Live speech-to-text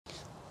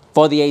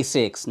For the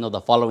A6, know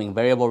the following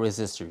variable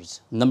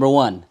resistors. Number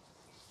 1,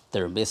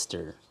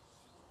 thermistor.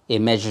 It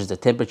measures the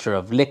temperature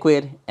of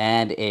liquid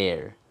and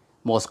air.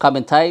 Most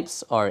common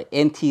types are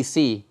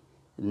NTC,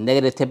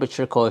 negative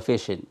temperature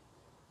coefficient.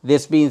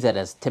 This means that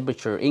as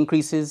temperature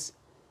increases,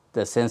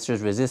 the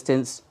sensor's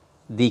resistance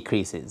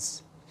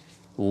decreases.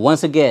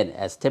 Once again,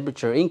 as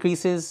temperature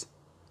increases,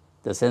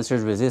 the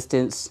sensor's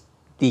resistance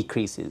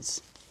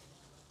decreases.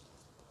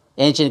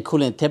 Engine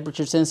coolant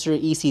temperature sensor,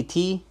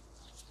 ECT,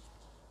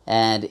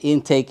 and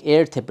intake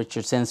air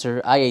temperature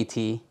sensor,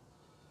 IAT,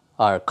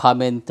 are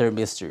common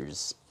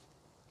thermistors.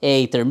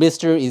 A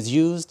thermistor is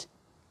used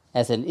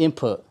as an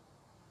input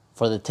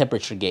for the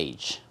temperature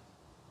gauge.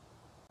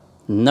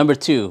 Number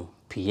 2,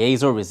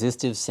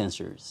 piezo-resistive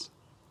sensors.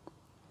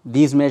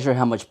 These measure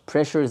how much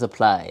pressure is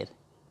applied.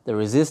 The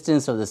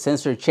resistance of the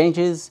sensor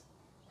changes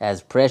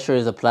as pressure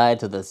is applied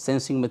to the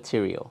sensing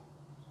material.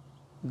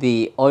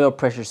 The oil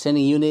pressure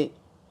sending unit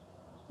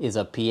is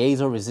a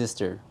piezo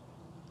resistor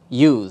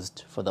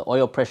used for the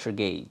oil pressure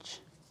gauge.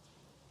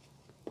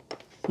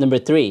 Number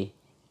 3,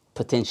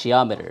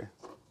 potentiometer,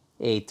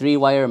 a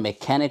 3-wire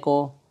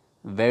mechanical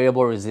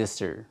variable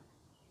resistor.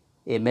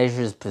 It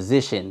measures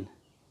position.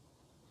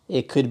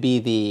 It could be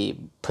the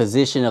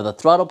position of the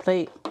throttle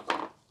plate,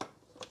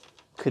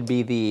 could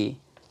be the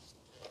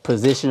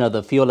position of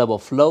the fuel level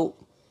float.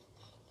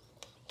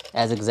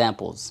 As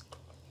examples,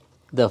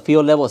 the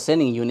fuel level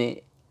sending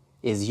unit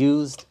is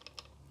used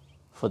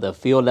for the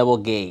fuel level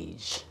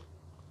gauge.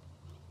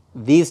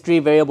 These 3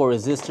 variable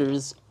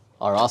resistors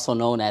are also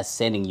known as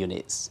sending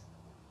units.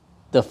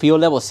 The fuel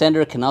level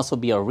sender can also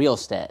be a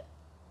rheostat.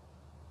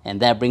 And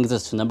that brings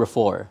us to number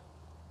 4,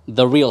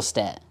 the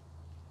rheostat.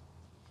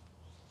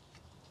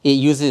 It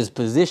uses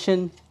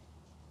position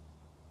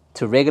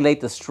to regulate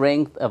the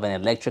strength of an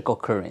electrical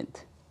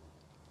current.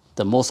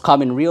 The most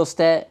common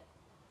rheostat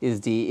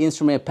is the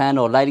instrument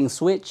panel lighting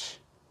switch.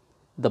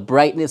 The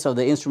brightness of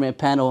the instrument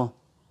panel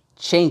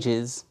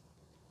changes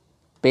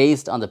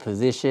based on the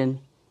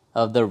position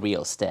of the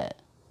rheostat.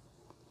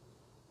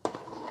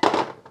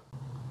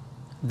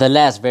 The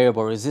last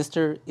variable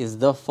resistor is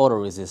the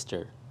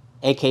photoresistor,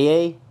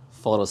 aka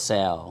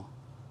photocell.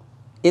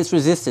 Its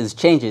resistance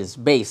changes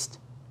based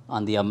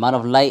on the amount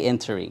of light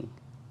entering.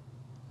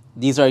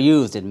 These are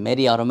used in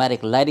many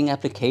automatic lighting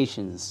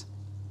applications.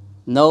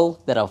 Know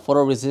that a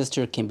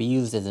photoresistor can be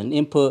used as an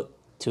input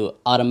to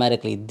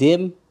automatically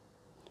dim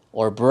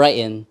or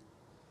brighten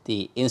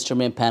the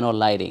instrument panel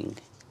lighting.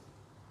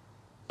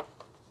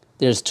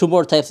 There's 2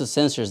 more types of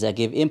sensors that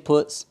give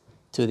inputs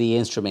to the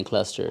instrument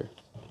cluster.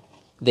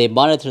 They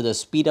monitor the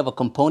speed of a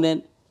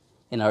component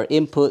and are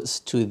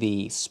inputs to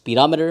the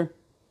speedometer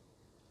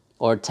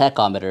or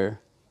tachometer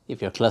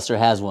if your cluster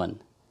has one.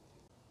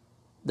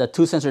 The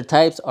 2 sensor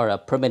types are a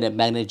permanent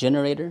magnet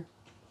generator,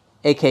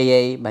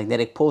 aka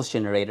magnetic pulse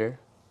generator,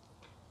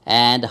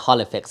 and Hall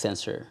effect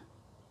sensor.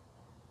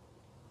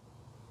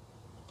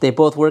 They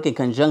both work in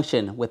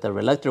conjunction with a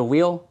reluctor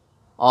wheel,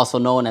 also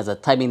known as a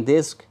timing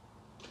disc,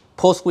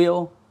 pulse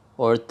wheel,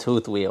 or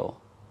tooth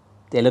wheel.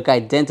 They look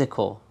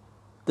identical.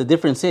 The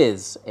difference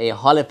is a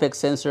Hall effect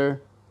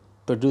sensor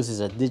produces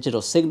a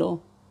digital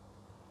signal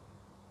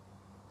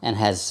and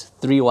has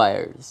 3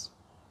 wires.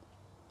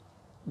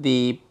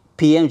 The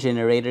PM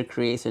generator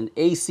creates an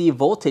AC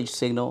voltage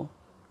signal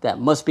that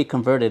must be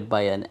converted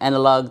by an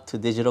analog to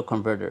digital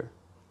converter.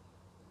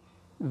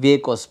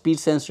 Vehicle speed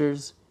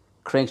sensors,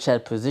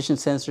 crankshaft position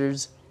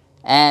sensors,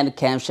 and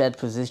camshaft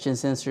position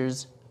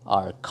sensors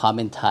are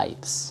common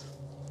types.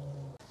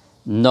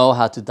 Know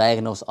how to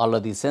diagnose all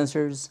of these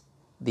sensors.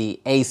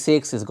 The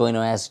A6 is going to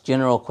ask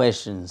general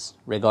questions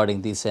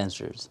regarding these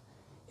sensors.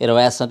 It'll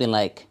ask something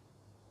like,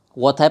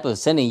 what type of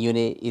sending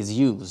unit is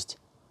used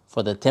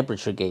for the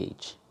temperature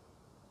gauge?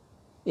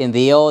 In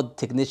the old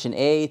Technician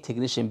A,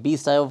 Technician B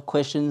style of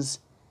questions,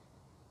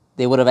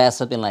 they would have asked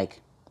something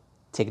like,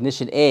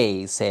 Technician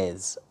A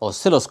says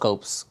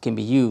oscilloscopes can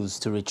be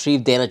used to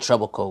retrieve data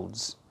trouble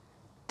codes.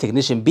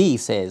 Technician B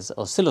says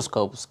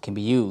oscilloscopes can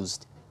be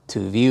used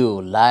to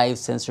view live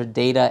sensor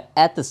data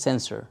at the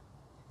sensor.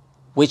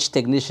 Which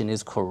technician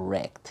is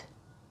correct?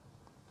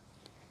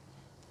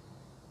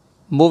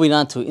 Moving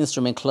on to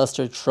instrument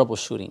cluster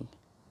troubleshooting.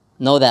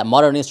 Know that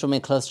modern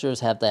instrument clusters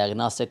have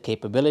diagnostic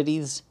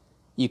capabilities.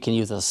 You can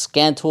use a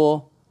scan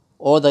tool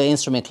or the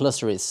instrument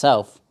cluster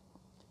itself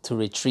to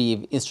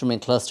retrieve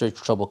instrument cluster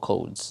trouble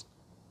codes.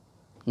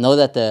 Know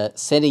that the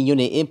sending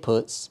unit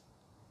inputs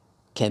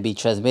can be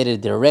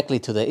transmitted directly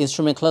to the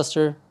instrument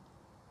cluster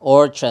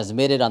or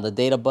transmitted on the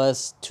data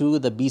bus to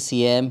the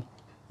BCM,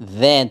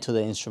 then to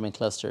the instrument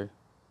cluster.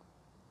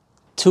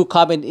 2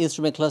 common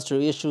instrument cluster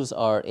issues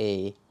are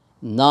a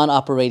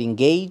non-operating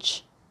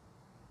gauge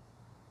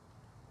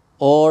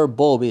or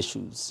bulb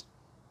issues.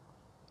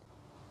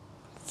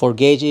 For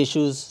gauge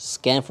issues,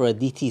 scan for a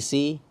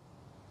DTC.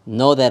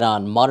 Know that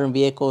on modern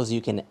vehicles,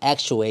 you can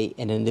actuate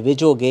an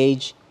individual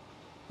gauge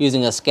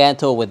using a scan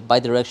tool with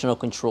bidirectional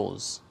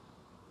controls.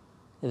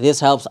 This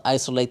helps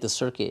isolate the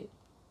circuit.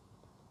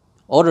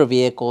 Older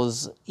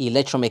vehicles,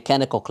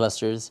 electromechanical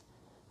clusters,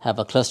 have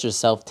a cluster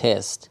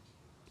self-test.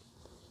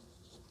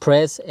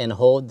 Press and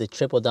hold the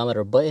trip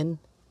odometer button,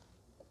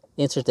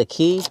 insert the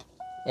key,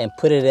 and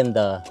put it in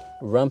the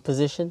run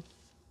position.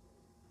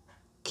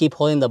 Keep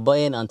holding the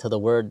button until the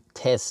word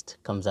test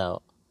comes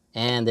out.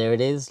 And there it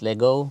is, let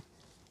go.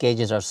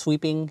 Gauges are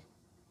sweeping.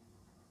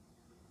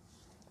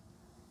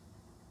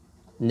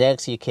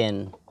 Next, you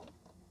can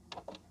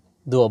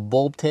do a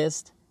bulb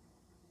test.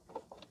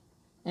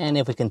 And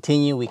if we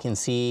continue, we can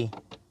see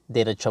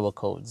data trouble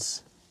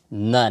codes.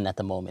 None at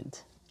the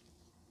moment.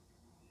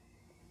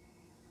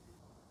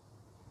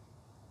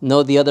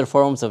 Note the other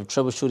forms of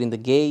troubleshooting the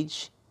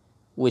gauge,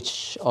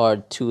 which are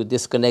to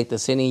disconnect the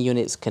sending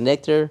unit's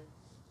connector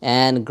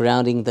and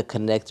grounding the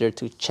connector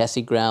to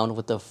chassis ground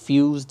with a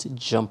fused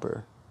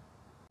jumper.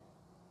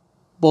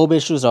 Bulb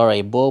issues are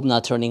a bulb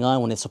not turning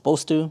on when it's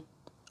supposed to,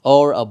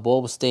 or a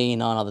bulb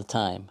staying on all the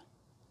time.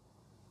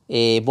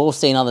 A bulb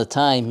staying all the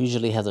time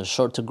usually has a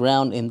short to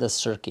ground in the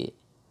circuit.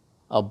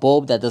 A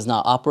bulb that does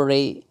not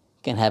operate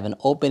can have an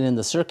open in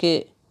the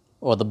circuit,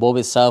 or the bulb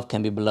itself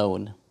can be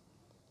blown.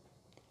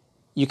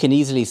 You can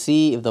easily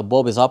see if the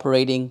bulb is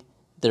operating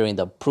during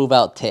the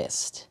prove-out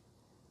test.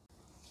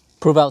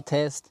 Prove-out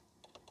test,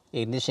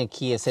 ignition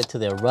key is set to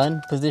the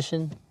run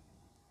position,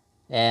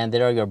 and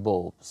there are your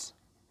bulbs.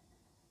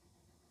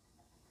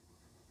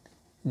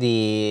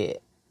 The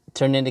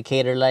turn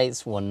indicator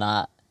lights will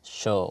not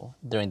show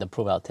during the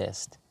prove-out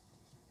test.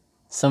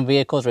 Some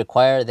vehicles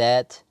require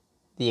that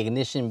the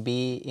ignition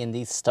be in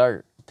the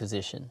start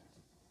position.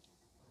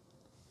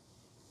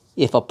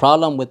 If a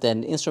problem with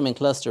an instrument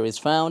cluster is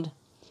found,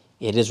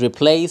 it is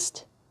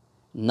replaced,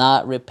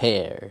 not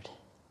repaired.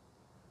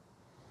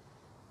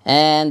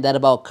 And that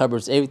about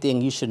covers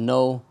everything you should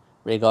know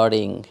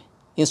regarding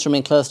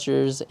instrument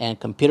clusters and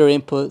computer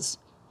inputs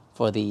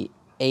for the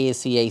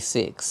ASE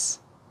A6.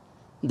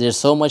 There's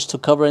so much to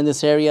cover in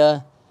this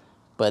area,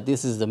 but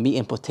this is the meat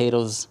and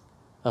potatoes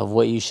of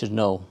what you should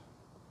know.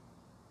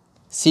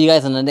 See you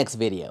guys in the next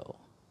video.